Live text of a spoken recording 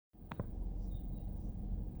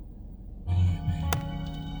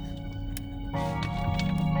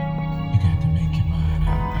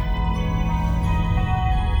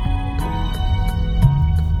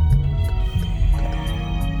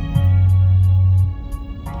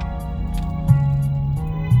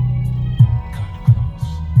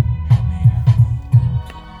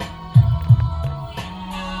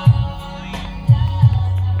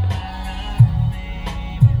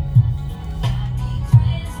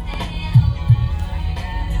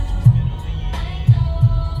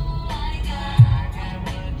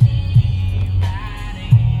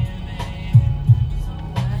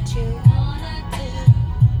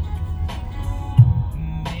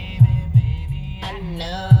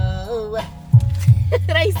so.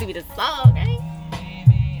 That used to be the song, right?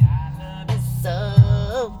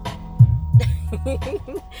 So.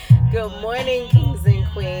 Good morning, kings and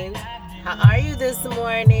queens. How are you this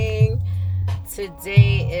morning?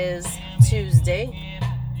 Today is Tuesday,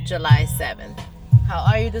 July 7th. How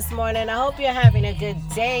are you this morning? I hope you're having a good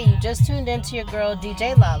day. You just tuned into your girl,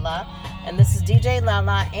 DJ Lala. And this is DJ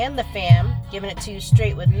Lala and the fam, giving it to you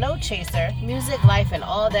straight with no chaser, music, life, and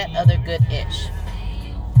all that other good ish.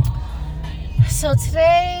 So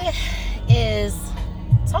today is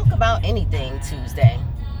Talk About Anything Tuesday.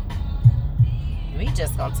 We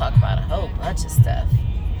just gonna talk about a whole bunch of stuff.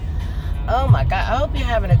 Oh my God, I hope you're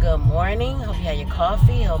having a good morning. Hope you had your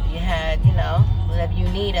coffee. Hope you had, whatever you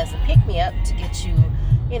need as a pick-me-up to get you,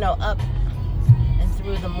 up and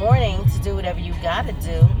through the morning to do whatever you gotta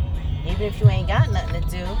do. Even if you ain't got nothing to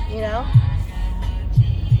do, you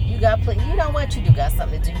got you know what, you do got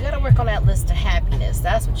something to do. You gotta work on that list of happiness.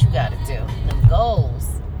 That's what you gotta do. Them goals.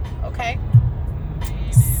 Okay?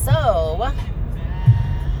 So,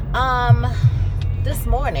 this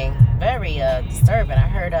morning, very disturbing. I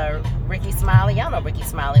heard Ricky Smiley. Y'all know Ricky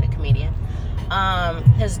Smiley, the comedian.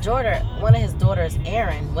 His daughter, one of his daughters,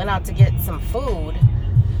 Erin, went out to get some food,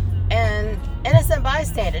 and innocent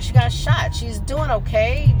bystander, she got shot. She's doing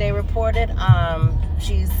okay. They reported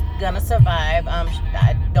she's gonna survive.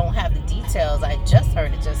 I don't have the details. I just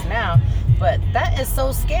heard it just now, but that is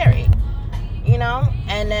so scary,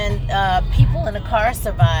 And then people in the car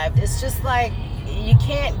survived. It's just like, you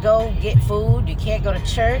can't go get food. You can't go to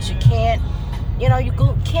church. You can't,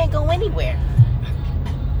 can't go anywhere.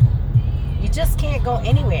 You just can't go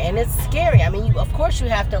anywhere, and it's scary. I mean, of course you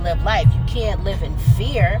have to live life. You can't live in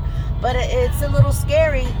fear, but it's a little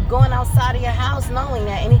scary going outside of your house knowing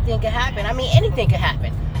that anything could happen. I mean, anything could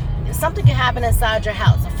happen. Something could happen inside your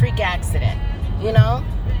house, a freak accident,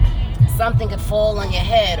 Something could fall on your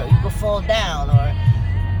head, or you could fall down,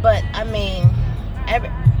 but I mean,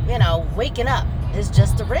 waking up is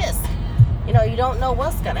just a risk. You don't know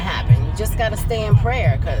what's going to happen. You just got to stay in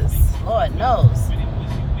prayer, because Lord knows,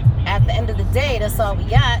 at the end of the day, that's all we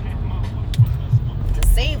got to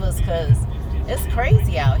save us, because it's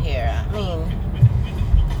crazy out here. I mean,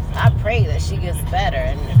 I pray that she gets better,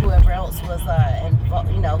 and whoever else was involved,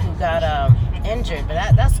 who got injured.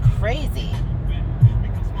 But that's crazy,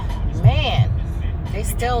 man. They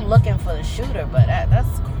still looking for the shooter, but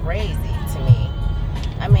that's crazy to me.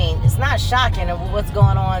 I mean, it's not shocking of what's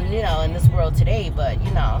going on, in this world today, but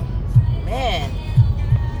man.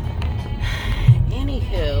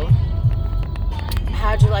 Anywho,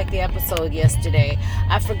 how'd you like the episode yesterday?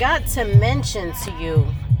 I forgot to mention to you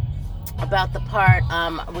about the part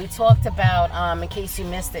we talked about, in case you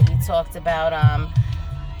missed it, we talked about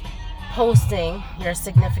posting your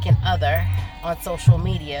significant other on social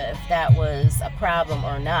media, if that was a problem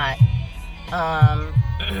or not,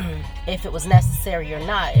 if it was necessary or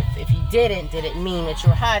not. If you did it mean that you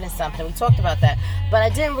were hiding something? We talked about that, but I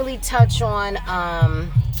didn't really touch on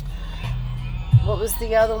what was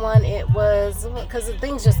the other one? It was, because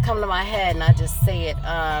things just come to my head and I just say it.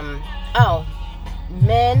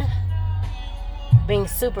 Men being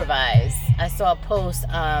supervised. I saw a post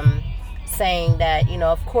saying that,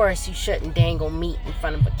 of course you shouldn't dangle meat in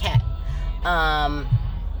front of a cat.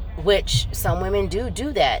 Which some women do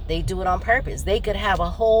that. They do it on purpose. They could have a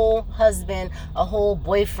whole husband, a whole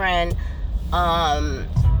boyfriend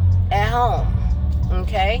at home.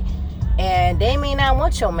 Okay? And they may not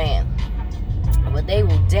want your man. But they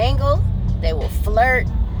will dangle, they will flirt,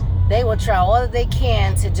 they will try all that they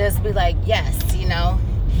can to just be like, yes,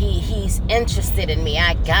 he's interested in me.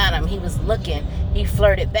 I got him. He was looking. He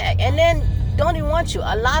flirted back. And then don't even want you.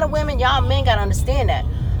 A lot of women, y'all men got to understand that.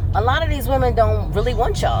 A lot of these women don't really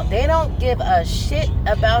want y'all. They don't give a shit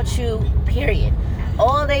about you, period.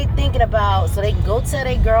 All they thinking about, so they can go tell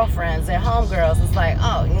their girlfriends, their homegirls, it's like,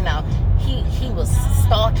 oh, he was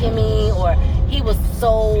stalking me, or he was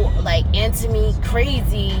so like into me,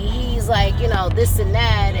 crazy. He's like, this and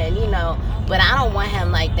that, and but I don't want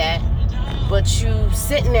him like that. But you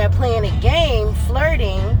sitting there playing a game,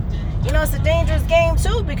 flirting, it's a dangerous game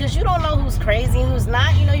too, because you don't know who's crazy and who's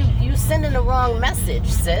not. You sending the wrong message,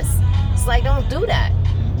 sis. It's like, don't do that.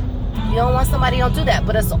 You don't want somebody, don't do that.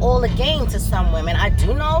 But it's all a game to some women. I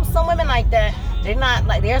do know some women like that. They're not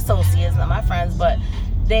like, they're associates, not my friends, but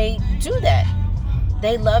they do that.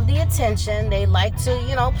 They love the attention. They like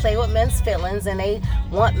to, play with men's feelings, and they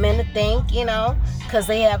want men to think, because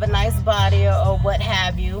they have a nice body or what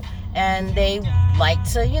have you. And they like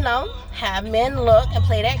to, have men look and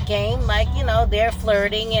play that game like, they're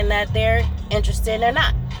flirting and that they're interested or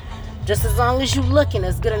not. Just as long as you looking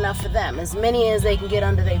is good enough for them. As many as they can get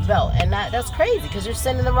under their belt. And that's crazy because you're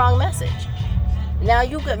sending the wrong message. Now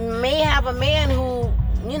you may have a man who,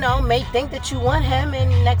 may think that you want him, and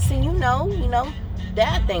next thing you know,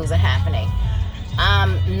 bad things are happening.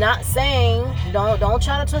 I'm not saying, don't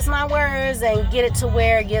try to twist my words and get it to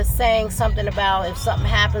where you're saying something about if something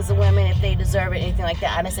happens to women, if they deserve it, anything like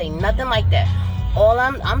that. I didn't say nothing like that. All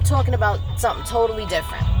I'm talking about something totally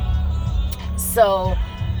different. So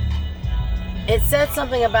it said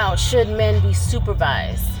something about should men be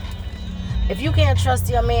supervised. If you can't trust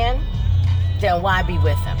your man, then why be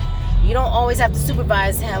with him? You don't always have to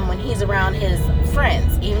supervise him when he's around his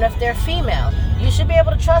friends, even if they're female. You should be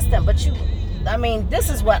able to trust them, but this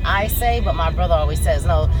is what I say, but my brother always says,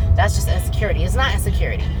 no, that's just insecurity. It's not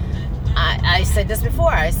insecurity. I said this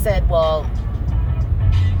before. I said, well,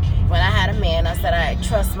 when I had a man, I said I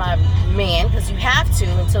trust my man because you have to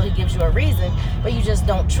until he gives you a reason, but you just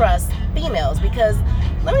don't trust females because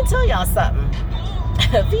let me tell y'all something.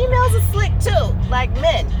 Females are slick too, like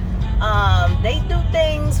men. They do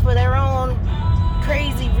things for their own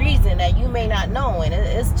crazy reason that you may not know, and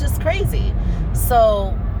it's just crazy.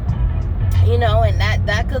 So, and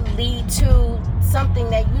that could lead to something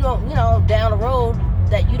that you don't, down the road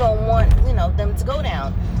that you don't want, them to go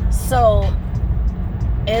down. So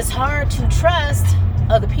it's hard to trust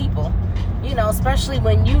other people, especially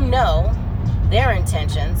when you know their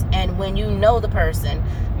intentions and when you know the person,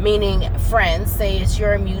 meaning friends, say it's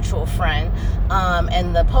your mutual friend.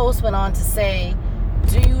 And the post went on to say,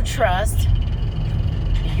 do you trust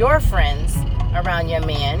your friends around your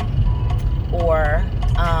man or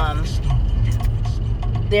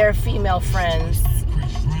their female friends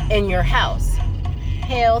in your house?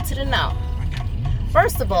 Hell to the no.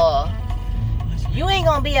 First of all, you ain't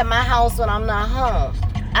gonna be at my house when I'm not home.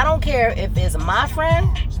 I don't care if it's my friend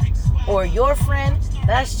or your friend.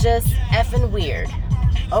 That's just effing weird.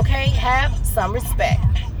 Okay? Have some respect.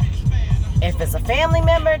 If it's a family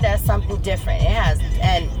member, that's something different.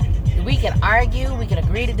 And we can argue, we can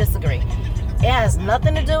agree to disagree. It has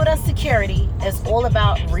nothing to do with insecurity. It's all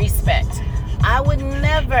about respect. I would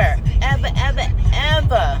never, ever, ever,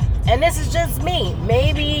 ever, and this is just me.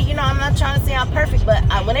 Maybe, I'm not trying to say I'm perfect, but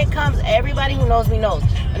when it comes, everybody who knows me knows.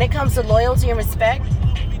 When it comes to loyalty and respect,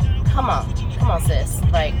 come on, sis.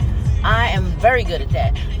 Like, I am very good at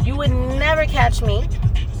that. You would never catch me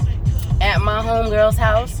at my homegirl's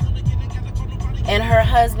house and her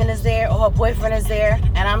husband is there or her boyfriend is there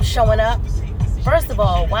and I'm showing up. First of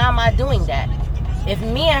all, why am I doing that? If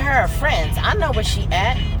me and her are friends, I know where she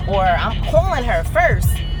at, or I'm calling her first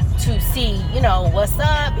to see, what's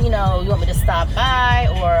up, you want me to stop by,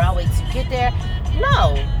 or I'll wait till you get there.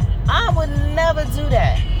 No, I would never do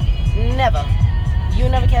that. Never. You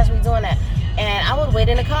would never catch me doing that. And I would wait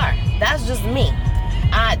in the car. That's just me.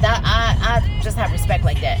 I just have respect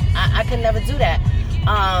like that. I could never do that.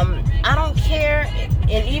 I don't care,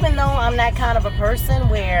 and even though I'm that kind of a person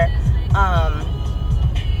where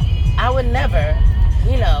I would never,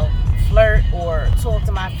 flirt or talk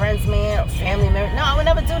to my friend's man or family member. No, I would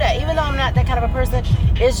never do that. Even though I'm not that kind of a person,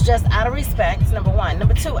 it's just out of respect, number one.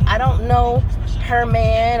 Number two, I don't know her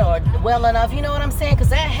man or well enough, you know what I'm saying? Because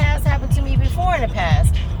that has happened to me before in the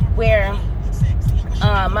past where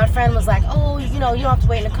my friend was like, oh, you don't have to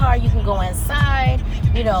wait in the car. You can go inside.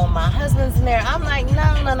 My husband's in there. I'm like, no.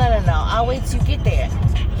 I'll wait till you get there.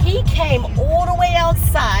 He came all the way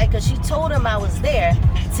outside because she told him I was there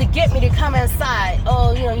to get me to come inside.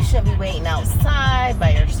 Oh, you shouldn't be waiting outside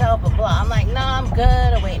by yourself, blah, blah. I'm like, no, I'm good.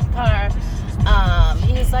 I'll wait in the car.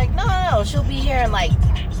 He was like, no, she'll be here in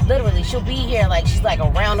literally, she'll be here she's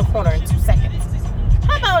around the corner in 2 seconds.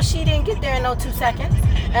 How about she didn't get there in no 2 seconds?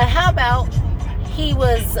 And how about he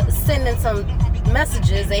was sending some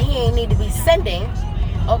messages that he ain't need to be sending,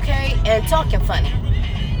 okay, and talking funny.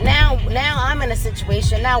 Now I'm in a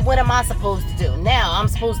situation. Now what am I supposed to do? Now I'm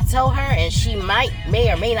supposed to tell her, and she may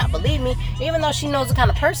or may not believe me, even though she knows the kind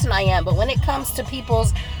of person I am. But when it comes to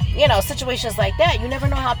people's, situations like that, you never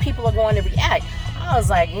know how people are going to react. I was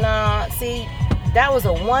like, nah, see, that was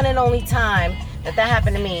a one and only time that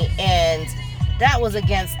happened to me, and that was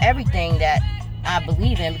against everything that I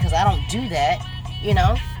believe in because I don't do that,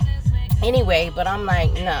 Anyway, but I'm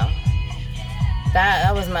like, no,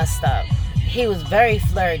 that was messed up. He was very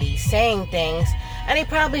flirty, saying things, and he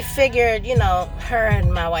probably figured, her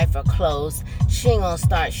and my wife are close. She ain't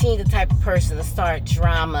the type of person to start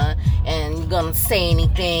drama and gonna say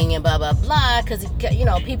anything and blah, blah, blah, because,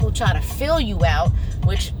 people try to fill you out,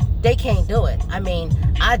 which they can't do it.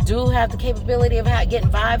 I do have the capability of getting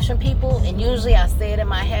vibes from people, and usually I say it in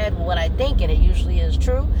my head what I think, and it usually is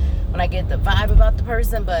true. when I get the vibe about the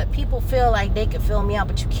person. But people feel like they can fill me out,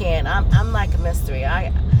 but you can't. I'm like a mystery.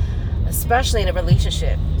 Especially in a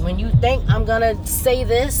relationship, when you think I'm gonna say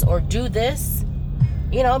this or do this,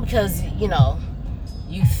 because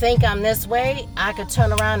you think I'm this way, I could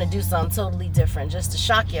turn around and do something totally different just to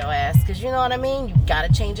shock your ass, because you know what I mean, you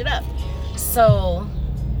gotta change it up. So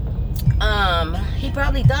he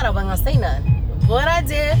probably thought I wasn't gonna say nothing, but I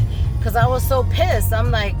did, because I was so pissed.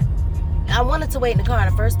 I'm like, I wanted to wait in the car in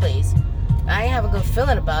the first place. I didn't have a good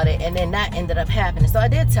feeling about it, and then that ended up happening. So I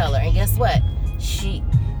did tell her, and guess what, she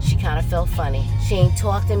kind of felt funny. She ain't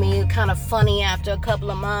talked to me kind of funny after a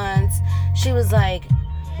couple of months. She was like,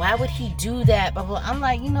 why would he do that? But I'm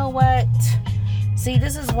like, you know what? See,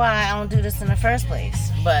 this is why I don't do this in the first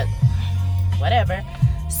place. But whatever.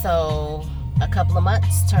 So a couple of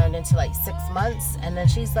months turned into like 6 months. And then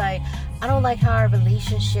she's like, I don't like how our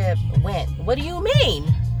relationship went. What do you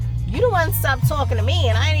mean? You the one stopped talking to me,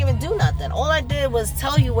 and I didn't even do nothing. All I did was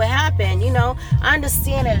tell you what happened. I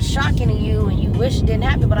understand that it's shocking to you and you wish it didn't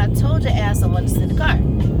happen, but I told your ass I wanted to sit in the car.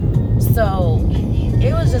 So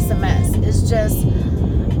it was just a mess. It's just,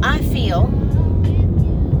 I feel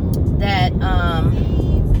that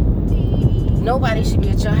nobody should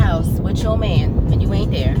be at your house with your man when you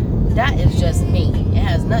ain't there. That is just me. It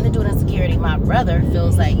has nothing to do with insecurity. My brother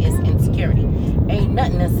feels like it's insecurity. Ain't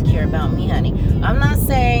nothing insecure about me, honey. I'm not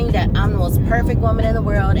saying that I'm the most perfect woman in the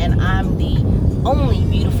world and I'm the only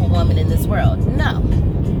beautiful woman in this world. No.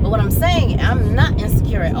 But what I'm saying, I'm not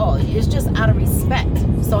insecure at all. It's just out of respect.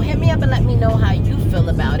 So hit me up and let me know how you feel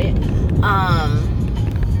about it.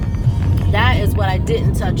 That is what I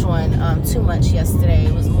didn't touch on too much yesterday.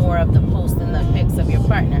 It was more of the posting the pics of your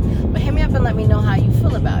partner. But hit me up and let me know how you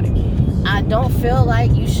feel about it. I don't feel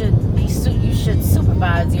like you should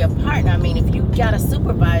supervise your partner. I mean, if you gotta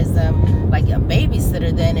supervise them like a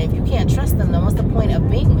babysitter, then if you can't trust them, then what's the point of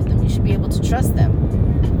being with them? You should be able to trust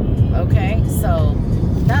them. Okay, so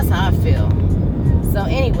that's how I feel. So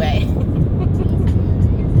anyway,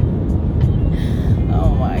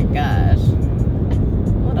 oh my gosh.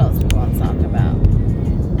 What else we want to talk about?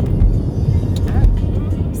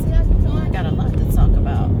 I got a lot to talk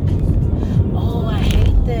about. Oh, I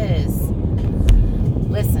hate this.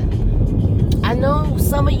 Listen, I know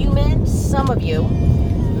some of you men, some of you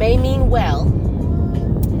may mean well,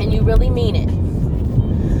 and you really mean it.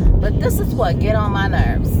 But this is what get on my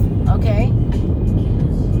nerves, okay?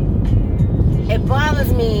 It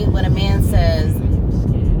bothers me when a man says,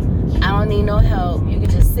 I don't need no help. You can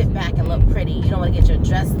just sit back and look pretty. You don't want to get your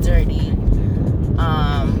dress dirty.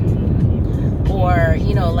 Or,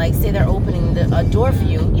 like say they're opening a door for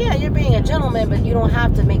you. Yeah, you're being a gentleman, but you don't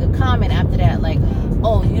have to make a comment after that like,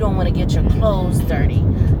 oh, you don't want to get your clothes dirty.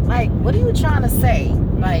 Like, what are you trying to say?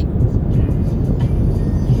 Like,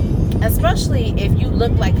 especially if you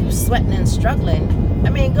look like you're sweating and struggling. I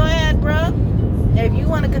mean, go ahead, bro. If you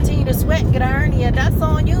want to continue to sweat and get a hernia, that's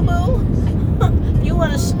on you, boo. You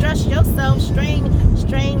want to stress yourself, strain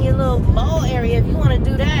your little ball area. If you want to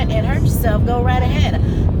do that and hurt yourself, go right ahead.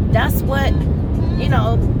 That's what,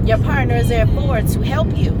 your partner is there for, to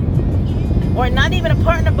help you. Or not even a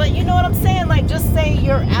partner, but you know what I'm saying? Like, just say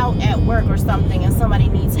you're out at work or something and somebody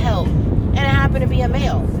needs help, and it happened to be a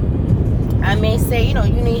male. I may say, you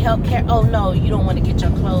need help care. Oh, no, you don't want to get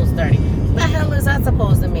your clothes dirty. What the hell is that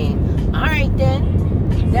supposed to mean? All right, then.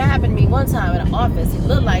 That happened to me one time in an office. He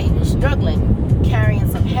looked like he was struggling, carrying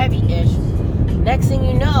some heavy-ish. Next thing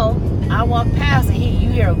you know, I walk past and you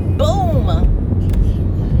hear boom.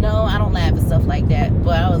 No, I don't laugh at stuff like that.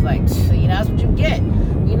 But I was like, that's what you get.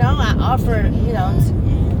 I offered,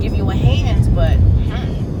 to give you a hand, but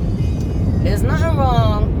there's nothing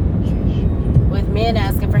wrong with men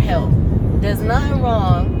asking for help. There's nothing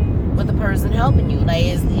wrong with the person helping you.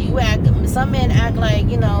 Like, some men act like,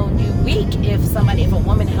 you're weak if a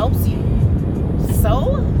woman helps you.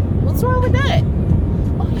 So, what's wrong with that?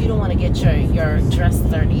 Oh, you don't want to get your dress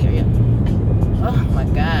dirty, or oh my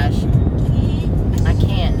gosh. I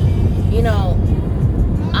can't.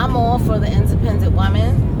 I'm all for the independent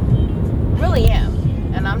woman. Really am.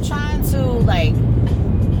 And I'm trying to,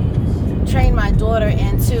 train my daughter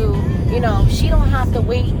into, she don't have to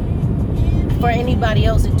wait for anybody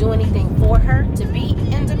else to do anything for her to be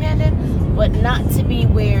independent, but not to be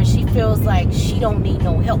where she feels like she don't need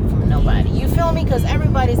no help from nobody. You feel me? Because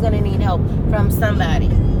everybody's going to need help from somebody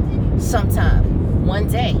sometime, one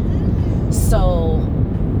day. So,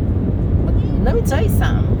 let me tell you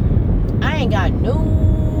something. I ain't got no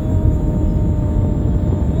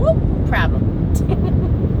problem.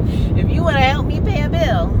 If you want to help me pay a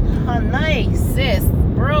bill, nice, sis,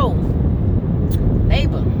 bro,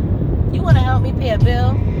 neighbor, you want to help me pay a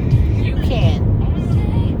bill, you can.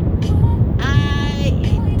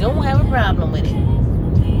 problem with it.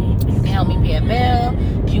 You can help me pay a bill.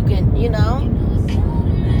 You can,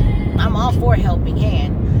 I'm all for a helping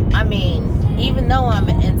hand. I mean, even though I'm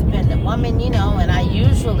an independent woman, and I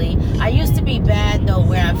used to be bad though,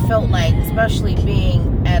 where I felt like, especially being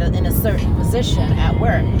in a certain position at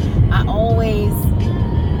work, I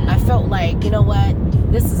felt like, you know what,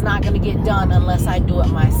 this is not going to get done unless I do it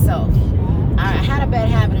myself. I had a bad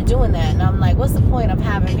habit of doing that, and I'm like, what's the point of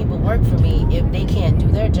having people work for me if they can't do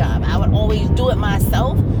their job? I would always do it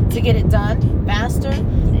myself to get it done faster.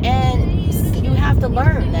 And you have to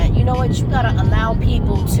learn that, you know what, you got to allow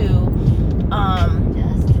people to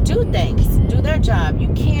do things, do their job.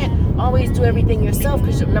 You can't always do everything yourself,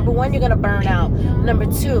 because number one, you're going to burn out. Number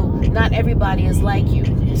two, not everybody is like you.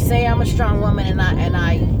 Say I'm a strong woman and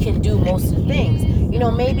I can do most of the things.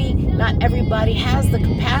 Maybe not everybody has the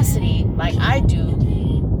capacity like I do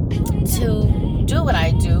to do what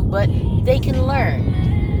I do, but they can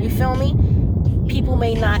learn. You feel me? People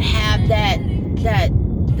may not have that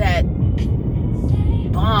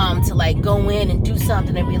bomb to like go in and do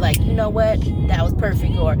something and be like, you know what, that was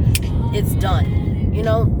perfect, or it's done.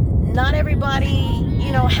 Not everybody,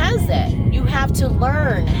 has that. You have to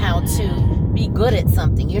learn how to be good at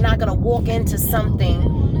something. You're not going to walk into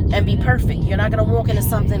something and be perfect. You're not going to walk into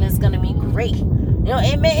something that's going to be great.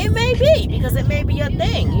 It may be, because it may be your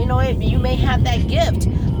thing. You may have that gift,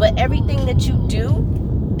 but everything that you do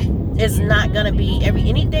is not going to be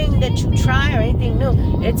anything that you try or anything new.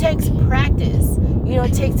 It takes practice.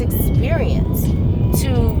 It takes experience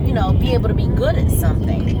to, be able to be good at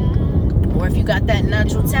something. Or if you got that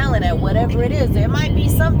natural talent at whatever it is, there might be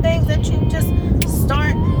some things that you just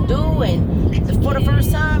start doing for the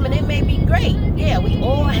first time, and it may be great. Yeah, we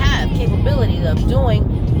all have capability of doing,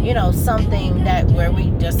 something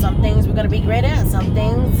some things we're going to be great at, some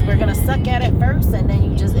things we're going to suck at first, and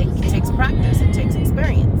then it takes practice, it takes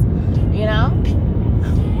experience,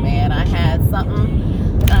 Man, I had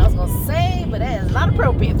something that I was going to say, but that is not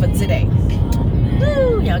appropriate for today.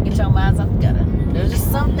 Woo, y'all get your minds up together. There's just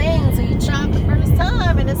some things that you try for the first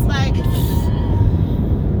time, and it's like,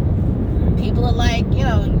 people are like,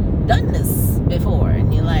 done this before,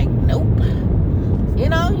 and you're like, nope. You're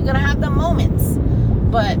gonna have the moments,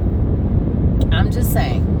 but I'm just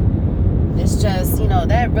saying, it's just,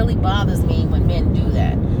 that really bothers me when men do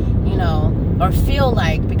that, or feel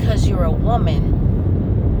like because you're a woman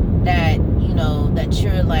that, that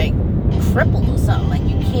you're like crippled or something, like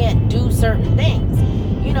you can't do certain things.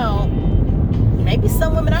 Maybe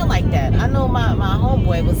some women are like that. I know my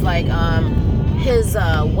homeboy was like, his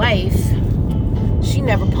wife, she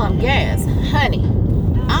never pumped gas. Honey,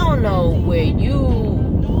 I don't know where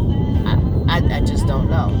I just don't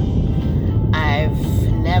know. I've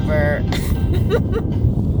never,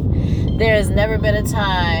 there has never been a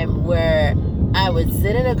time where I would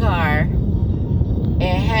sit in a car and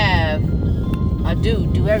have a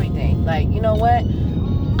dude do everything. Like, you know what?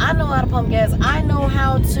 I know how to pump gas. I know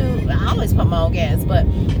how to, I always pump my own gas, but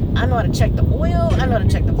I know how to check the oil. I know how to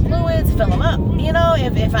check the fluids, fill them up.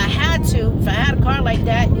 If I had to, if I had a car like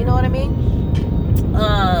that, you know what I mean?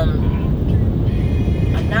 I'm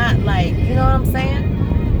not like, you know what I'm saying?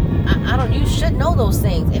 You should know those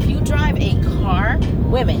things. If you drive a car,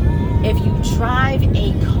 women, if you drive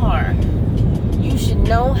a car, you should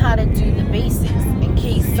know how to do the basics in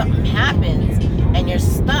case something happens and you're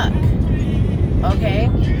stuck. Okay?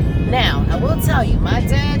 Now, I will tell you, my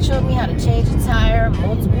dad showed me how to change a tire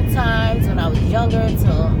multiple times when I was younger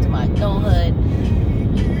to my adulthood.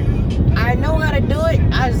 I know how to do it.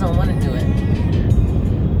 I just don't want to do it.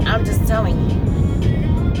 I'm just telling you.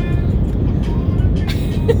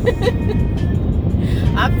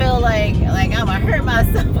 I feel like I'm gonna hurt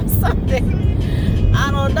myself or something.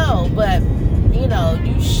 I don't know, but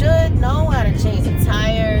you should know how to change a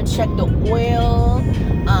tire, check the oil,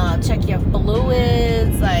 check your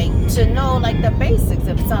fluids, like to know like the basics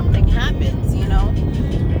if something happens,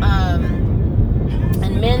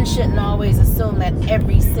 and men shouldn't always assume that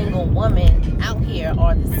every single woman out here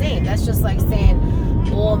are the same. That's just like saying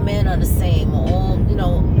all men are the same, or all, you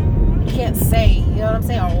can't say, you know what I'm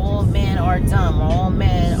saying, or all men are dumb, or all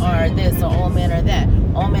men are this, or all men are that.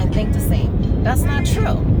 All men think the same. That's not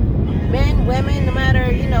true. Men, women, no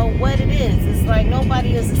matter, what it is, it's like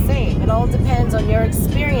nobody is the same. It all depends on your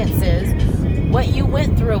experiences, what you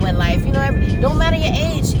went through in life. Don't matter your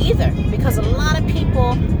age either, because a lot of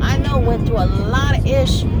people I know went through a lot of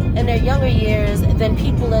ish in their younger years than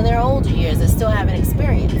people in their older years that still haven't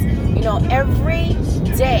experienced. Every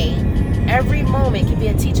day, every moment can be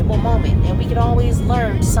a teachable moment, and we can always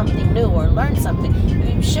learn something new or learn something.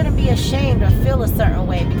 You shouldn't be ashamed or feel a certain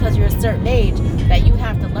way because you're a certain age that you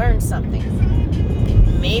have to learn something.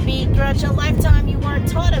 maybe throughout your lifetime you weren't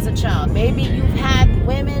taught as a child. Maybe you've had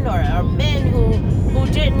women or men who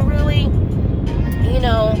didn't really,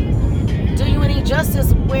 do you any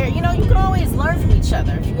justice, where, you can always learn from each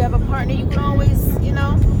other. If you have a partner, you can always,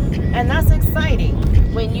 and that's exciting.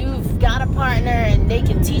 When you've got a partner and they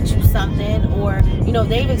can teach you something, or,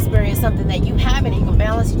 they've experienced something that you haven't, and you can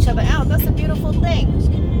balance each other out. That's a beautiful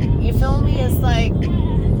thing. You feel me? It's like,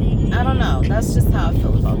 I don't know. That's just how I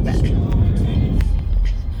feel about that.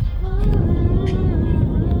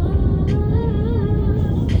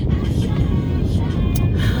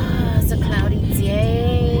 It's a cloudy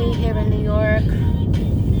day here in New York.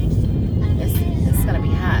 It's gonna be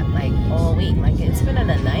hot like all week. Like, it's been in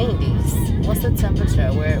the 90s. What's the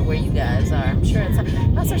temperature where you guys are? I'm sure it's hot.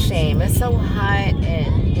 That's a shame. It's so hot,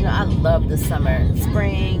 and I love the summer,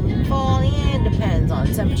 spring, fall. Yeah, it depends on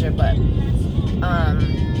temperature, but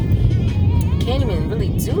can't even really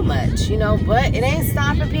do much, but it ain't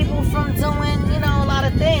stopping people from doing, a lot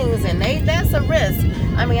of things, and that's a risk.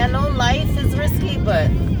 I mean, I know life is risky, but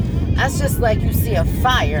that's just like you see a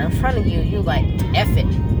fire in front of you, you like, F it.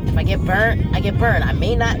 If I get burnt, I get burned. I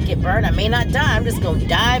may not get burned, I may not die. I'm just gonna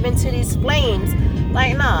dive into these flames.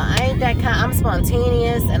 Like, nah, I ain't that kind. I'm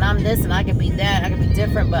spontaneous, and I'm this, and I can be that, I can be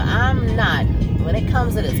different, but I'm not. When it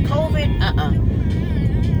comes to this COVID,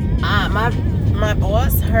 my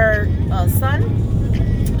boss, her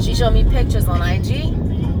son, she showed me pictures on IG.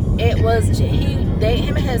 It was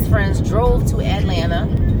him and his friends drove to Atlanta,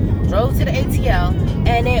 drove to the ATL,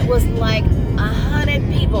 and it was like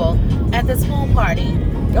 100 people at this pool party.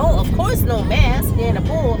 No, of course, no mask. They're in the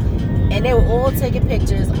pool, and they were all taking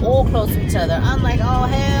pictures, all close to each other. I'm like, oh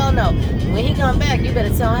hell no! When he come back, you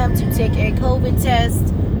better tell him to take a COVID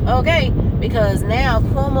test, okay? Because now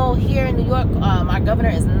Cuomo here in New York, our governor,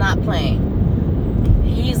 is not playing.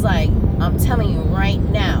 He's like, I'm telling you right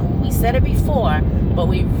now, we said it before, but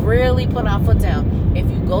we really put our foot down. If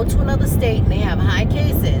you go to another state and they have high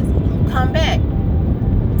cases, you come back,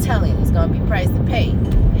 I'm telling you, it's going to be price to pay.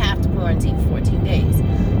 You have to quarantine for 14 days.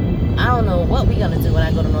 I don't know what we're going to do when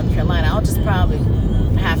I go to North Carolina. I'll just probably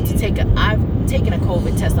have to I've taken a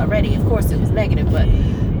COVID test already. Of course, it was negative, but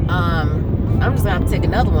I'm just going to have to take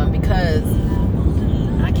another one, because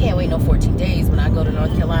I can't wait no 14 days when I go to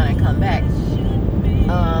North Carolina and come back.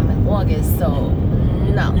 In August, so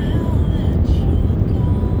no,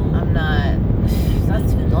 I'm not.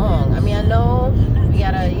 That's too long. I mean, I know we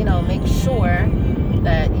gotta, make sure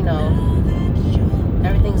that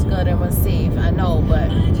everything's good and we're safe. I know, but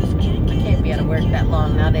I can't be out of work that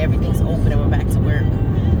long now that everything's open and we're back to work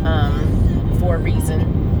for a reason.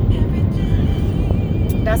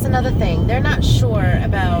 That's another thing. They're not sure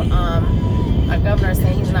about. Our governor is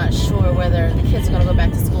saying he's not sure whether the kids are going to go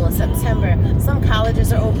back to school in September. Some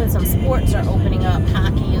colleges are open, some sports are opening up.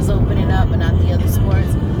 Hockey is opening up, but not the other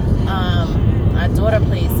sports. Our daughter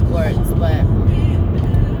plays sports, but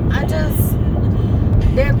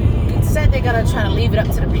they said they're going to try to leave it up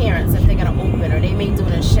to the parents if they're going to open, or they may do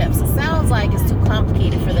it in shifts. It sounds like it's too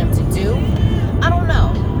complicated for them to do. I don't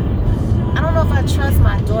know. I don't know if I trust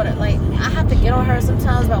my daughter. Like, I have to get on her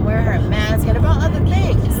sometimes about wearing her mask and about other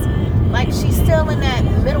things. Like, she's still in that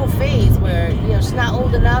middle phase where, she's not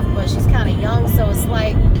old enough, but she's kind of young. So it's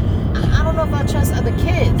like, I don't know if I trust other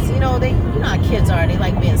kids. They, how kids are. They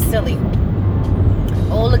like being silly.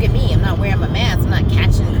 Oh, look at me. I'm not wearing my mask. I'm not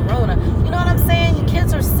catching corona. You know what I'm saying? Your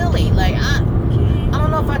kids are silly. Like, I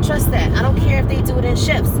don't know if I trust that. I don't care if they do it in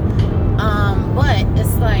shifts. But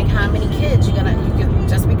it's like, how many kids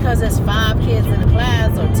just because there's 5 kids in the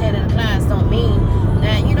class or 10 in the class don't mean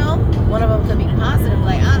that, one of them could be positive.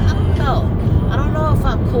 Like, I don't know. I don't know if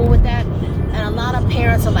I'm cool with that. And a lot of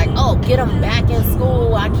parents are like, oh, get them back in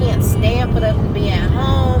school. I can't stand for them to be at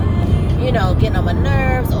home, getting on my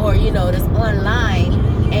nerves, or, this online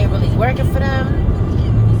ain't really working for them.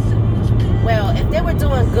 Well, if they were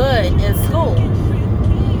doing good in school,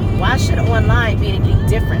 why should online be anything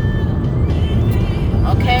different?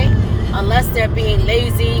 Okay? Unless they're being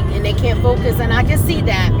lazy and they can't focus. And I can see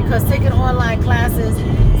that, because taking online classes,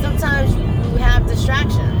 sometimes you have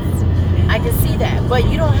distractions. I can see that. But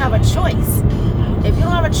you don't have a choice. If you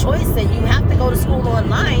don't have a choice, then you have to go to school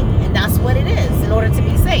online, and that's what it is in order to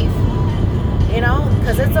be safe.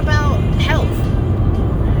 Because it's about health.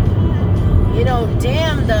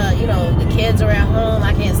 Damn the kids are at home.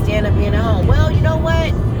 I can't stand up being at home. Well, you know what?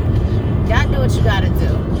 You gotta do what you gotta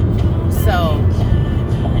do. So,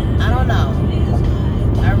 I don't know.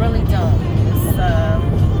 I really don't.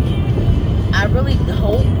 I really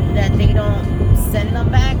hope that they don't send them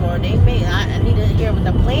back, or they may. I need to hear what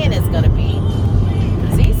the plan is going to be.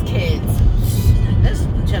 Because these kids, this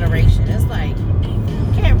generation, it's like,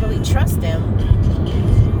 you can't really trust them.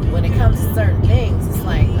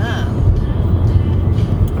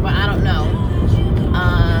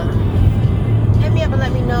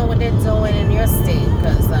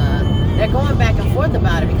 talk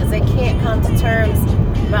about it because they can't come to terms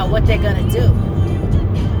about what they're going to do,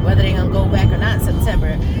 whether they're going to go back or not in September.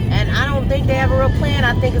 And I don't think they have a real plan.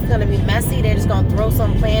 I think it's going to be messy. They're just going to throw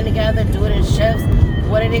some plan together, do it in shifts.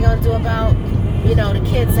 What are they going to do about, you know, the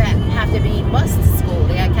kids that have to be bused to school?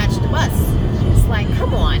 They got to catch the bus. It's like,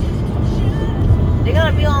 come on. They're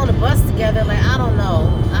going to be on the bus together. Like, I don't know.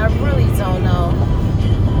 I really don't know.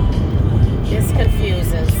 It's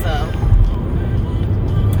confusing, so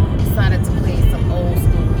decided to play some old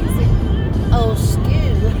school music. Old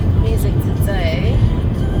school music today.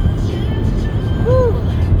 Whew.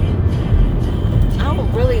 I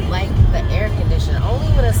don't really like the air conditioner, only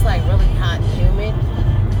when it's like really hot and humid,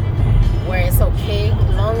 where it's okay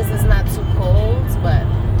as long as it's not too cold. But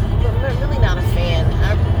I'm really not a fan.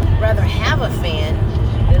 I'd rather have a fan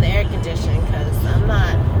than the air conditioning because I'm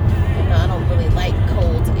not, you know, I don't really like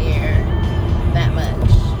cold air that much.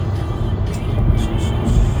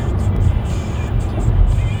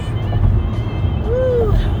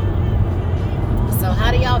 Woo. So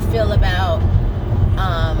how do y'all feel about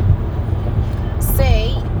say,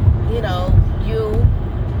 you know, you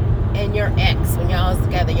and your ex, when y'all was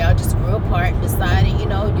together, y'all just grew apart, decided, you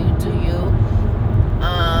know, you do you,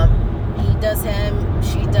 he does him,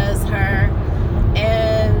 she does her,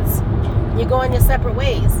 and you're going your separate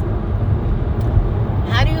ways.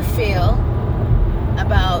 How do you feel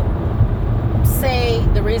about, say,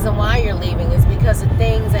 the reason why you're leaving is because of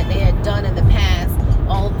things that they had done in the past,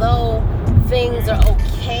 although things are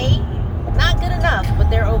okay, not good enough, but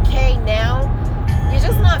they're okay now, you're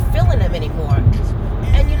just not feeling them anymore,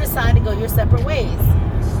 and you decide to go your separate ways.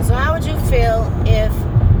 So how would you feel if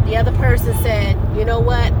the other person said, you know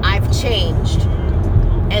what, I've changed,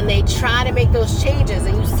 and they try to make those changes,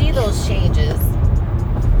 and you see those changes?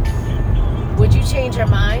 Would you change your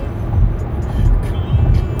mind?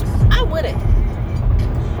 I wouldn't.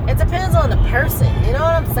 It depends on the person. You know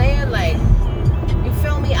what I'm saying? Like, you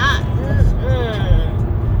feel me?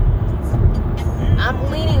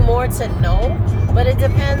 I'm leaning more to no, but it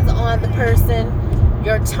depends on the person,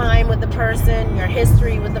 your time with the person, your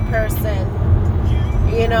history with the person.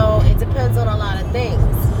 You know, it depends on a lot of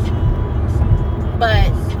things.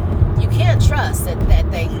 But you can't trust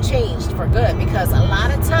that they've changed for good, because a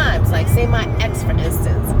lot of times, like say my ex, for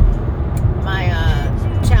instance, my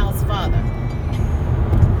child's father,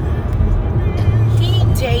 he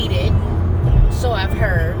dated, so I've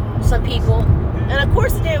heard, some people, and of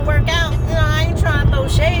course it didn't work out. You know, I ain't trying to throw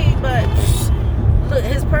shade, but look,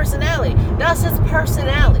 his personality, that's his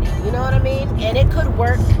personality, you know what I mean? And it could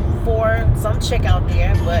work for some chick out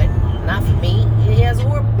there, but not for me. He has a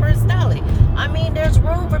horrible personality. I mean, there's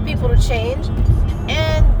room for people to change,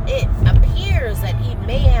 and it appears that he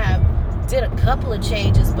may have did a couple of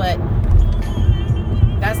changes, but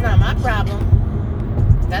that's not my problem.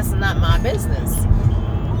 That's not my business.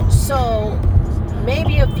 So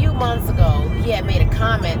maybe a few months ago, he had made a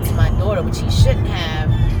comment to my daughter, which he shouldn't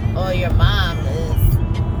have. Oh, your mom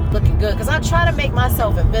is looking good. Because I try to make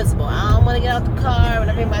myself invisible. I don't want to get out the car when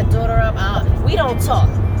I pick my daughter up. We don't talk.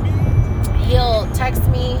 He'll text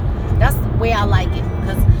me. That's the way I like it.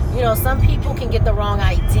 Because, you know, some people can get the wrong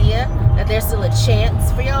idea that there's still a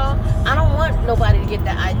chance for y'all. I don't want nobody to get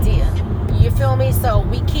that idea. You feel me? So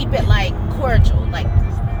we keep it like cordial. Like,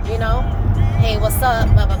 you know, hey, what's up?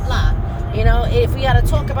 Blah, blah, blah. You know, if we got to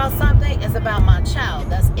talk about something, it's about my child.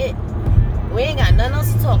 That's it. We ain't got nothing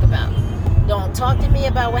else to talk about. Don't talk to me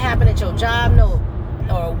about what happened at your job. No.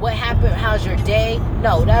 Or what happened, how's your day?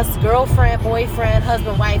 No, that's girlfriend, boyfriend,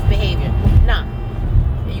 husband, wife behavior. Nah.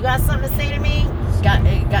 If you got something to say to me, it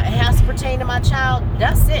has to pertain to my child,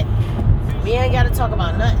 that's it. We ain't got to talk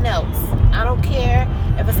about nothing else. I don't care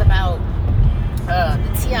if it's about the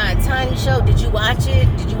T.I. and Tiny show. Did you watch it?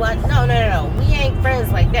 No. We ain't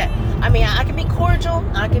friends like that. I mean, I can be cordial.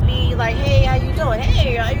 I can be like, hey, how you doing?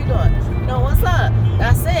 Hey, how you doing? No, what's up?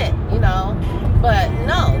 That's it, you know. But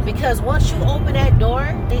no, because once you open that door,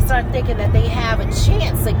 they start thinking that they have a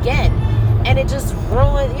chance again. And it just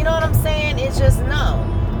ruins, you know what I'm saying? It's just, no.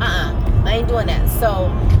 I ain't doing that. So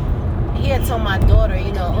he had told my daughter,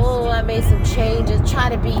 you know, oh, I made some changes. Try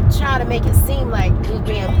to make it seem like he was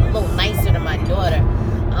being a little nicer to my daughter.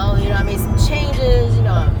 Oh, you know, I made some changes, you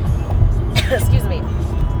know. Excuse me.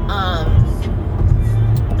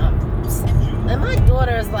 And my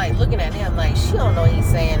daughter is like looking at him like she don't know what he's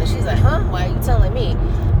saying, and she's like, huh, why are you telling me?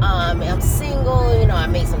 I'm single, you know, I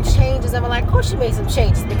made some changes. I'm like, of course you made some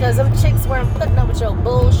changes, because them chicks weren't putting up with your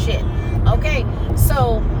bullshit. Okay,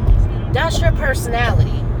 so that's your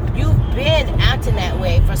personality. You've been acting that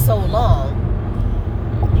way for so long.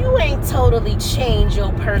 You ain't totally changed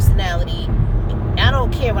your personality I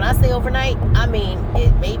don't care. When I say overnight, I mean,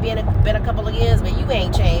 it may be been a couple of years, but you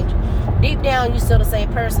ain't changed. Deep down, you still the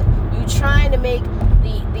same person. You trying to make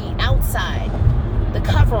the outside, the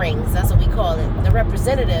coverings, that's what we call it, the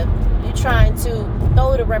representative. You trying to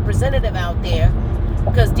throw the representative out there,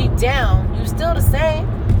 because deep down, you still the same.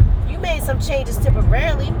 You made some changes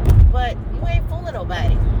temporarily, but you ain't fooling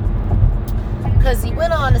nobody. Because he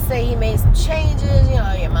went on to say he made some changes,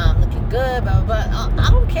 your mom looking good, blah, blah, blah. I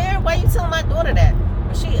don't care. Why you telling my daughter that?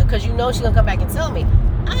 Because you know she's going to come back and tell me.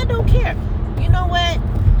 I don't care. You know what?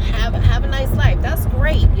 Have a nice life. That's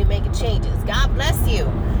great. You're making changes. God bless you.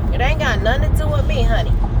 It ain't got nothing to do with me,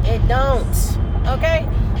 honey. It don't. Okay?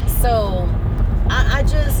 So, I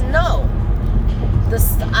just know.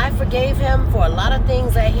 I forgave him for a lot of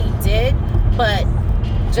things that he did, but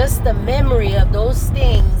just the memory of those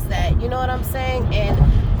things that, you know what I'm saying? And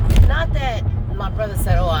not that my brother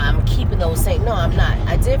said, oh, I'm keeping those things. No, I'm not.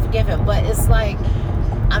 I did forgive him, but it's like,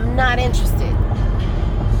 I'm not interested.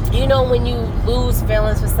 You know, when you lose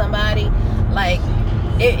feelings for somebody, like,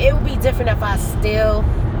 it would be different if I still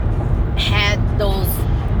had those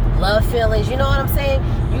love feelings. You know what I'm saying?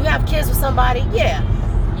 You have kids with somebody, yeah.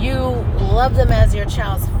 You love them as your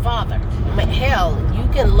child's father. I mean, hell,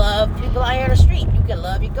 you can love people out here in the street. You can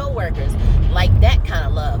love your co-workers. Like that kind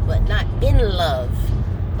of love, but not in love.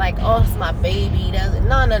 Like, oh, it's my baby.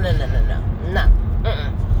 No.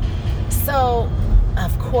 So,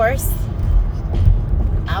 of course,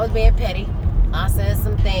 I was being petty. I said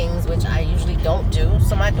some things which I usually don't do,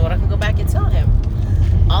 so my daughter can go back and tell him.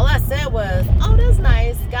 All I said was, oh, that's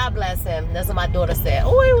nice. God bless him. That's what my daughter said.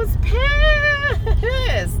 Oh, he was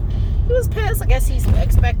pissed. He was pissed. I guess he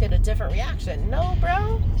expected a different reaction. No,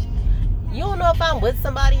 bro. You don't know if I'm with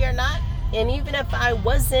somebody or not. And even if I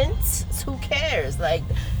wasn't, who cares? Like,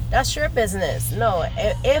 that's your business. No,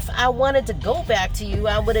 if I wanted to go back to you,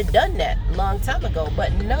 I would have done that a long time ago.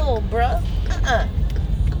 But no, bro.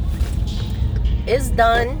 It's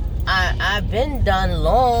done. I've been done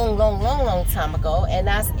long time ago, and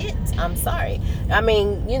that's it. I'm sorry. I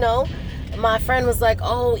mean, my friend was like,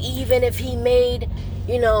 oh, even if he made,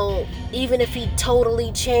 even if he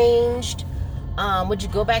totally changed, would you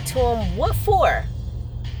go back to him? What for?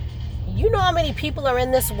 You know how many people are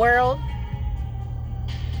in this world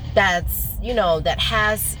that's, that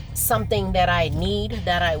has something that I need,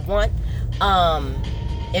 that I want.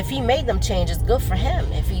 If he made them changes, good for him.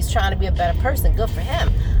 If he's trying to be a better person, good for him.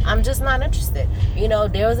 I'm just not interested.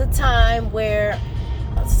 There was a time where,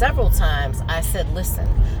 several times, I said, listen,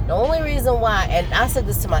 the only reason why, and I said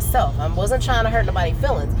this to myself, I wasn't trying to hurt nobody's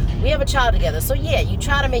feelings. We have a child together. So yeah, you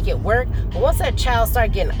try to make it work. But once that child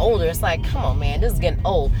starts getting older, it's like, come on, man, this is getting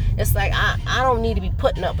old. It's like, I don't need to be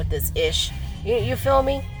putting up with this ish. You feel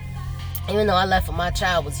me? Even though I left when my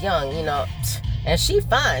child was young, and she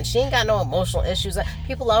fine. She ain't got no emotional issues.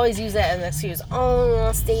 People always use that as an excuse.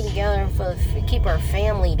 Oh, stay together for keep our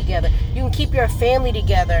family together. You can keep your family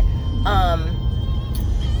together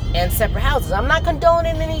in separate houses. I'm not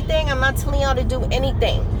condoning anything. I'm not telling y'all to do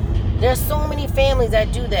anything. There's so many families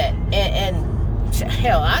that do that. And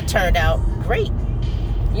hell, I turned out great.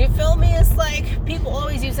 You feel me? It's like people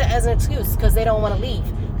always use it as an excuse because they don't want to leave.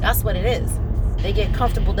 That's what it is. They get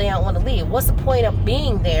comfortable. They don't want to leave. What's the point of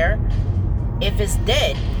being there if it's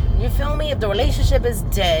dead? You feel me? If the relationship is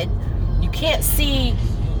dead, you can't see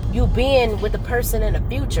you being with the person in the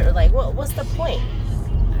future. Like, what's the point?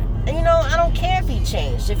 And I don't care if he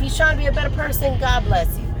changed. If he's trying to be a better person, God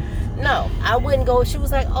bless you. No, I wouldn't go. She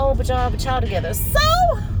was like, oh, but y'all have a child together. So,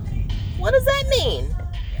 what does that mean?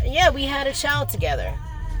 Yeah, we had a child together.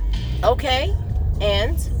 Okay,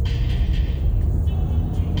 and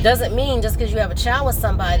doesn't mean just because you have a child with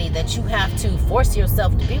somebody that you have to force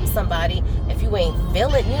yourself to be with somebody if you ain't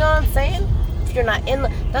feeling. You know what I'm saying? If you're not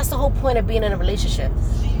in, that's the whole point of being in a relationship.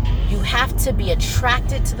 You have to be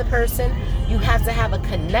attracted to the person. You have to have a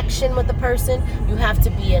connection with the person. You have to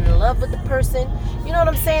be in love with the person. You know what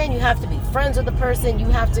I'm saying? You have to be friends with the person. You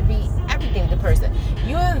have to be everything to the person.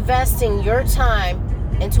 You're investing your time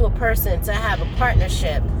into a person to have a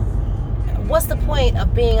partnership. What's the point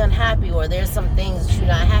of being unhappy, or there's some things that you're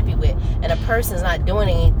not happy with and a person's not doing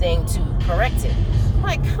anything to correct it?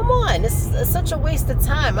 Like, come on, it's such a waste of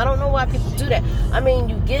time. I don't know why people do that. I mean,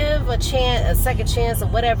 you give a chance, a second chance or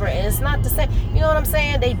whatever, and it's not the same. You know what I'm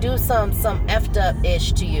saying? They do some effed up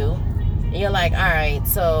ish to you, and you're like, all right,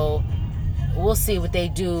 so we'll see what they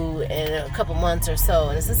do in a couple months or so,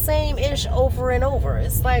 and it's the same ish over and over.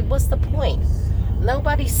 It's like, what's the point?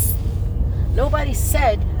 Nobody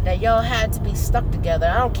said that y'all had to be stuck together.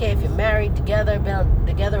 I don't care if you're married together, been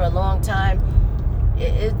together a long time.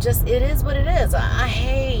 It is what it is. I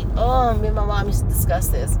hate, me and my mom used to discuss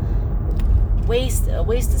this.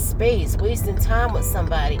 waste of space, wasting time with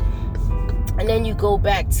somebody. And then you go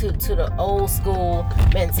back to the old school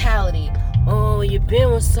mentality. Oh, you've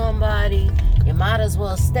been with somebody, you might as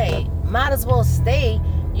well stay. Might as well stay.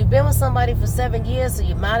 You've been with somebody for 7 years, so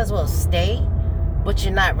you might as well stay, but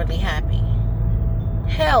you're not really happy.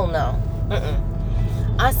 Hell no.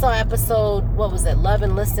 I saw episode, what was it, Love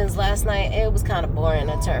and Listens last night. It was kind of boring.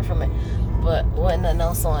 I turned from it, but wasn't nothing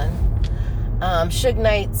else on. Suge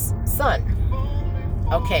Knight's son.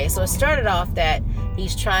 Okay, so it started off that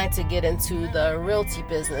he's trying to get into the realty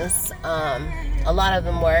business. A lot of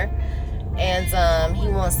them were. And he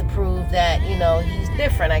wants to prove that, you know, he's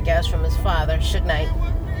different, I guess, from his father. Suge Knight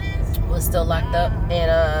was still locked up.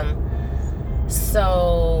 And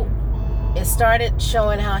so it started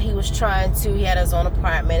showing how he was trying to, he had his own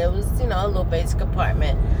apartment. It was, you know, a little basic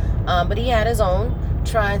apartment. But he had his own,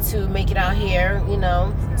 trying to make it out here, you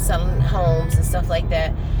know, selling homes and stuff like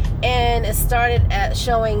that. And it started at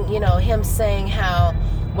showing, you know, him saying how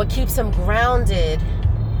what keeps him grounded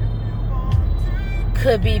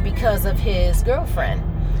could be because of his girlfriend.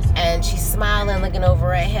 And she's smiling, looking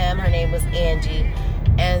over at him. Her name was Angie.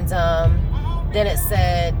 And then it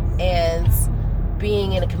said, and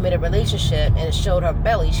being in a committed relationship, and it showed her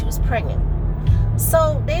belly. She was pregnant.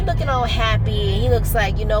 So they looking all happy. And he looks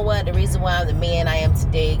like, you know what, the reason why I'm the man I am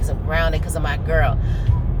today, because I'm grounded, because of my girl.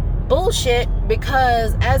 Bullshit,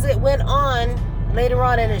 because as it went on later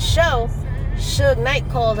on in the show, Suge Knight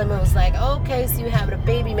called him and was like, okay, so you having a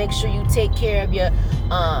baby, make sure you take care of your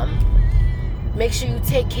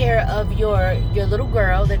little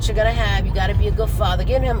girl that you're gonna have. You gotta be a good father.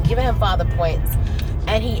 Giving him father points.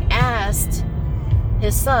 And he asked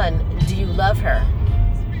his son, do you love her?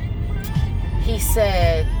 He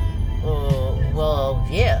said, well,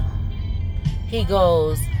 yeah. He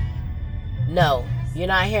goes, no, you're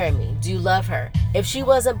not hearing me. Do you love her? If she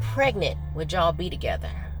wasn't pregnant, would y'all be together?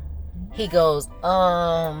 He goes,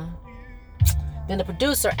 Then the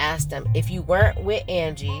producer asked him, if you weren't with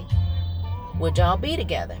Angie, would y'all be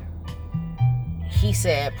together? He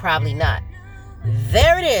said, probably not.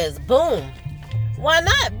 There it is. Boom. Why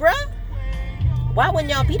not, bruh? Why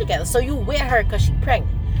wouldn't y'all be together? So you with her because she's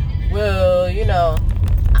pregnant. Well, you know,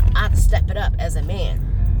 I have to step it up as a man.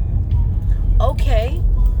 Okay,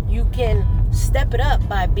 you can step it up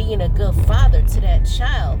by being a good father to that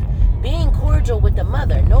child. Being cordial with the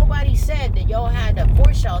mother. Nobody said that y'all had to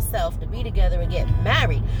force yourself to be together and get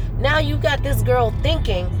married. Now you got this girl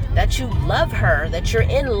thinking that you love her, that you're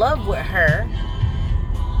in love with her,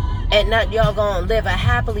 and not y'all gonna live a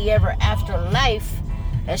happily ever after life.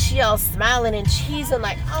 And she all smiling and cheesing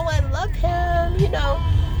like, oh, I love him, you know,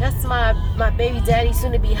 that's my baby daddy,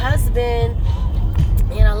 soon to be husband,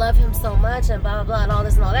 and I love him so much, and blah blah blah, and all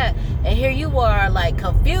this and all that. And here you are, like,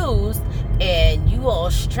 confused, and you all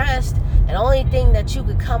stressed, and the only thing that you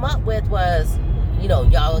could come up with was, you know,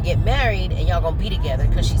 y'all gonna get married and y'all gonna be together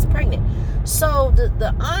because she's pregnant. So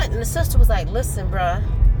the aunt and the sister was like, listen, bruh,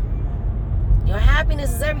 your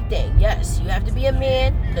happiness is everything. Yes, you have to be a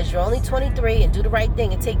man because you're only 23 and do the right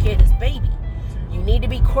thing and take care of this baby. You need to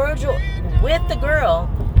be cordial with the girl.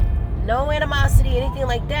 No animosity, anything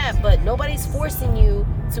like that, but nobody's forcing you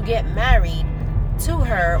to get married to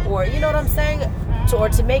her, or, you know what I'm saying, or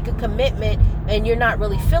to make a commitment and you're not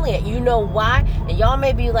really feeling it. You know why? And y'all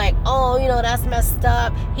may be like, oh, you know, that's messed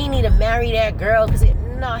up. He need to marry that girl because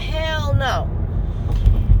no, hell no.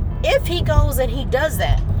 If he goes and he does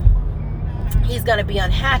that, he's gonna be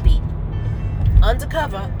unhappy,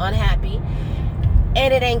 undercover unhappy,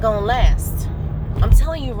 and it ain't gonna last. I'm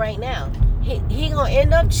telling you right now, he gonna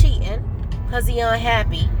end up cheating because he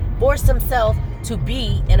unhappy, forced himself to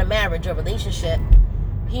be in a marriage or relationship.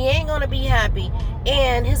 He ain't gonna be happy,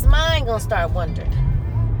 and his mind gonna start wondering.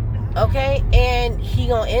 Okay, and he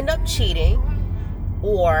gonna end up cheating,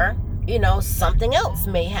 or, you know, something else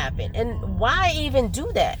may happen. And why even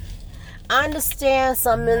do that? I understand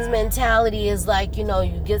some men's mentality is like, you know,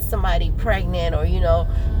 you get somebody pregnant, or, you know,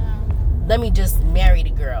 let me just marry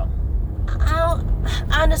the girl.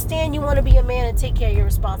 I understand you want to be a man and take care of your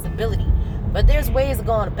responsibility, but there's ways of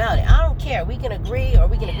going about it. I don't care. We can agree, or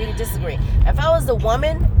we can agree to disagree. If I was a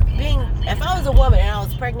woman and I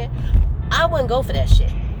was pregnant, I wouldn't go for that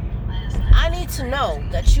shit. I need to know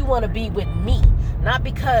that you want to be with me, not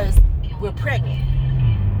because we're pregnant.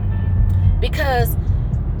 Because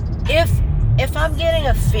if I'm getting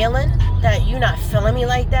a feeling that you're not feeling me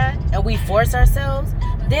like that, and we force ourselves,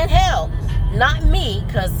 then hell, not me,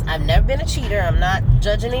 because I've never been a cheater. I'm not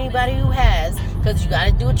judging anybody who has, because you got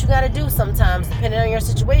to do what you got to do sometimes, depending on your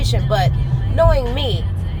situation. But knowing me,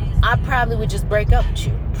 I probably would just break up with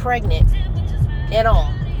you, pregnant and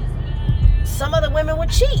all. Some other women would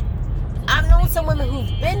cheat. I've known some women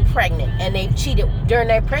who've been pregnant and they've cheated during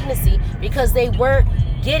their pregnancy because they weren't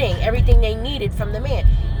getting everything they needed from the man.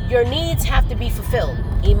 Your needs have to be fulfilled.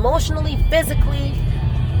 Emotionally, physically,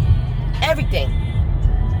 everything.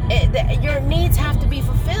 Your needs have to be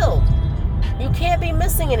fulfilled. You can't be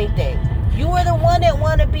missing anything. You are the one that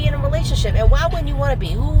want to be in a relationship. And why wouldn't you want to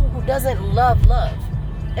be? Who doesn't love?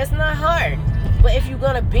 It's not hard. But if you're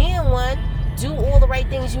going to be in one, do all the right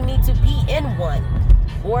things you need to be in one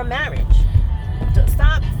or marriage.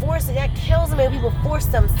 Stop forcing. That kills me when people force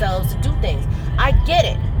themselves to do things. I get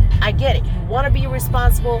it. You want to be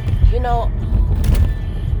responsible,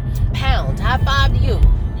 pound. High five to you.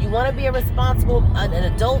 You want to be a responsible, an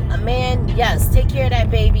adult, a man. Yes, take care of that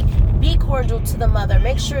baby. Be cordial to the mother.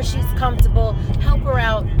 Make sure she's comfortable. Help her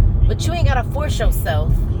out. But you ain't got to force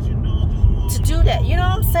yourself to do that. You know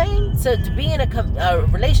what I'm saying? To be in a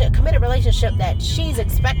committed relationship that she's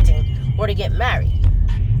expecting, or to get married.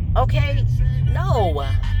 Okay? No.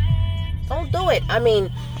 Don't do it. I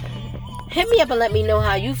mean, hit me up and let me know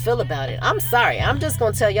how you feel about it. I'm sorry. I'm just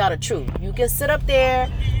going to tell y'all the truth. You can sit up there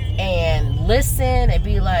and listen and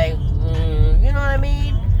be like, you know what I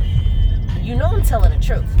mean? You know I'm telling the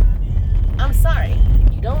truth. I'm sorry.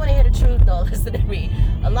 You don't want to hear the truth, don't listen to me.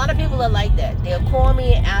 A lot of people are like that. They'll call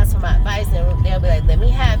me and ask for my advice, and they'll be like, let me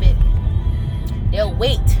have it. They'll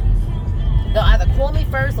wait. They'll either call me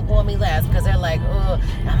first or call me last, because they're like, oh,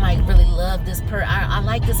 I might really love this person. I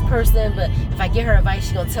like this person, but if I get her advice,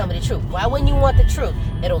 she's going to tell me the truth. Why wouldn't you want the truth?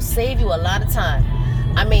 It'll save you a lot of time.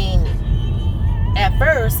 I mean, at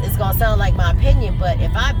first, it's going to sound like my opinion, but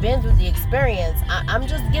if I've been through the experience, I'm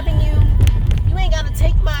just giving you ain't got to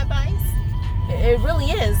take my advice. It really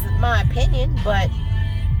is my opinion, but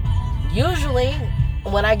usually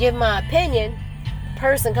when I give my opinion,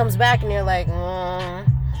 person comes back and they're like, I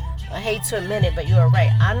hate to admit it, but you are right.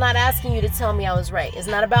 I'm not asking you to tell me I was right. It's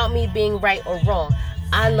not about me being right or wrong.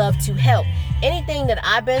 I love to help. Anything that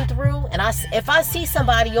I've been through, and if I see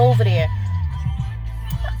somebody over there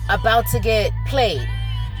about to get played,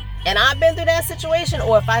 and I've been through that situation,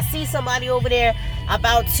 or if I see somebody over there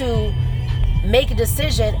about to make a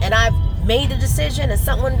decision and I've made a decision and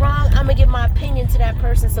something went wrong, I'm gonna give my opinion to that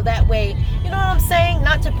person, so that way, you know what I'm saying,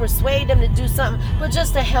 not to persuade them to do something, but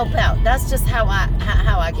just to help out. That's just how I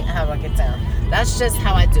get down. That's just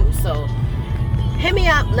how I do. So hit me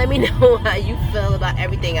up, let me know how you feel about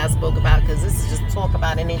everything I spoke about, because this is just Talk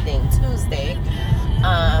About Anything Tuesday.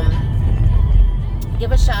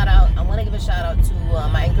 Give a shout out. I want to give a shout out to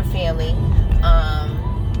my Anchor family.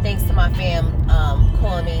 Thanks to my fam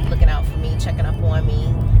calling me, looking out for me, checking up on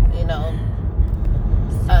me.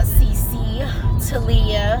 CC,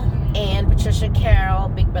 Talia, and Patricia Carroll,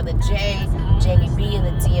 Big Brother Jay, Jamie B in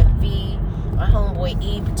the DMV, my homeboy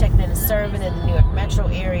E, protecting and serving in the New York metro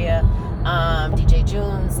area, DJ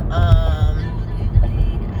Junes,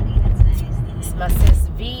 my sis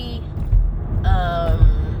V,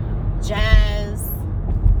 Jazz,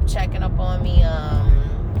 checking up on me,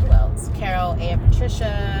 who else? Carol and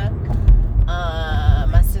Patricia,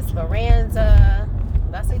 my sis Miranda,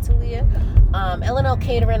 did I say Talia? L&L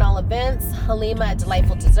Catering, all events. Halima at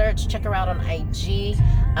Delightful Desserts. Check her out on IG.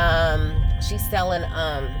 She's selling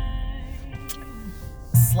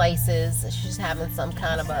slices. She's having some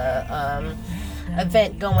kind of a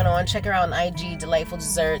event going on. Check her out on IG, Delightful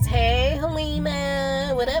Desserts. Hey,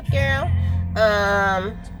 Halima, what up, girl?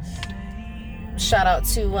 Shout out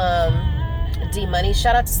to D Money.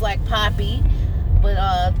 Shout out to Slack Poppy with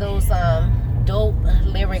those dope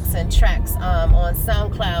lyrics and tracks on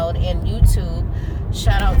SoundCloud and YouTube.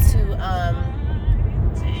 Shout out to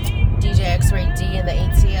DJ X-Ray D and the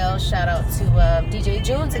ATL. Shout out to DJ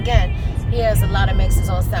Junes again. He has a lot of mixes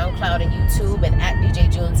on SoundCloud and YouTube, and at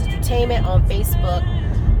DJ Junes Entertainment on Facebook.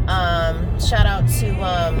 Shout out to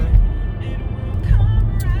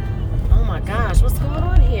oh my gosh, what's going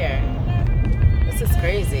on here? This is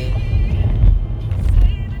crazy.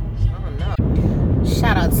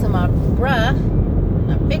 Shout out to my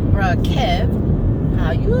big bruh Kev.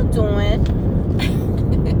 How you doing?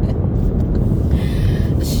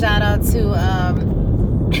 Shout out to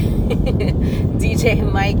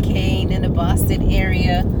DJ Mike Kane in the Boston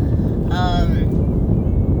area.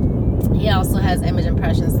 He also has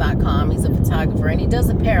imageimpressions.com. He's a photographer and he does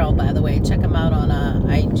apparel, by the way. Check him out on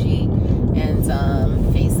IG and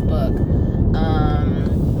Facebook.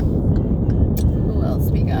 Who else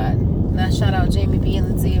we got? Shout out Jamie B and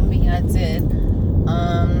the DMV. I did.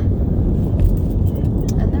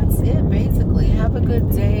 And that's it basically. Have a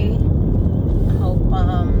good day. I hope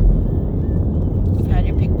you've had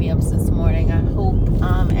your pick-me-ups this morning. I hope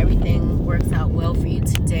everything works out well for you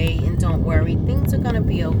today, and don't worry, things are gonna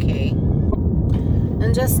be okay.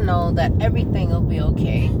 And just just know that everything will be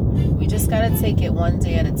okay. We just got to take it one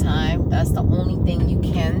day at a time. That's the only thing you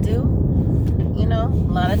can do. You know,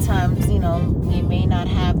 a lot of times, you know, you may not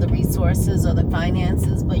have the resources or the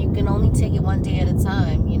finances, but you can only take it one day at a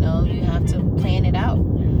time. You know, you have to plan it out.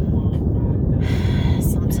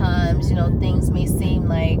 Sometimes, you know, things may seem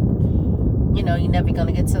like, you know, you're never going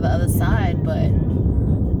to get to the other side, but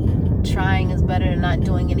trying is better than not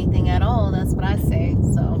doing anything at all. That's what I say.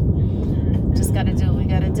 So just got to do what we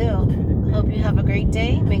got to do. Hope you have a great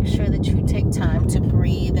day. Make sure that you take time to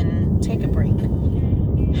breathe and take a break.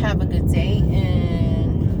 Have a good day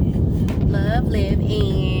and love, live,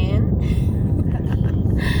 and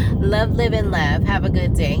love, live, and laugh. Have a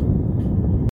good day.